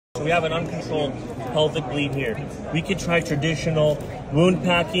we have an uncontrolled pelvic bleed here. We could try traditional wound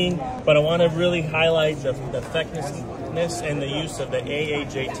packing, but I want to really highlight the effectiveness and the use of the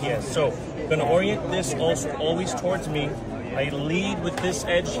AAJT-S. So I'm going to orient this also always towards me. I lead with this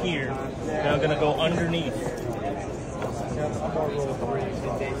edge here, and I'm going to go underneath.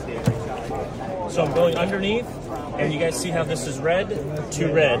 So I'm going underneath, and you guys see how this is red to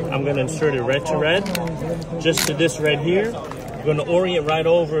red. I'm going to insert it red to red, just to this red here. I'm going to orient right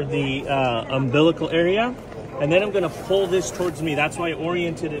over the umbilical area, and then I'm going to pull this towards me. That's why I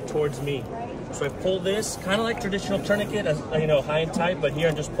oriented it towards me. So I pull this, kind of like traditional tourniquet, you know, high and tight, but here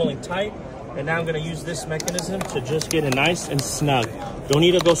I'm just pulling tight. And now I'm going to use this mechanism to just get it nice and snug. Don't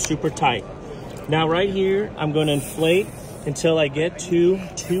need to go super tight. Now right here, I'm going to inflate until I get to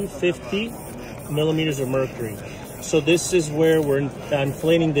 250 millimeters of mercury. So this is where we're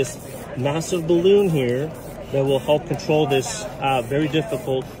inflating this massive balloon here that will help control this very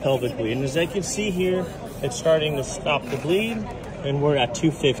difficult pelvic bleed. And as I can see here, it's starting to stop the bleed, and we're at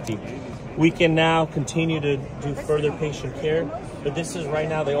 250. We can now continue to do further patient care, but this is right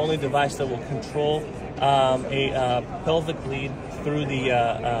now the only device that will control a pelvic bleed through the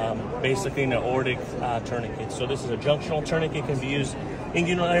basically an aortic tourniquet. So this is a junctional tourniquet, can be used in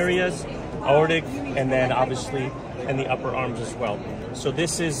inguinal areas, aortic, and then obviously in the upper arms as well. So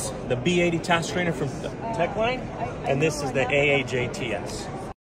this is the B80 Task Trainer from Techline, and this is the AAJT-S.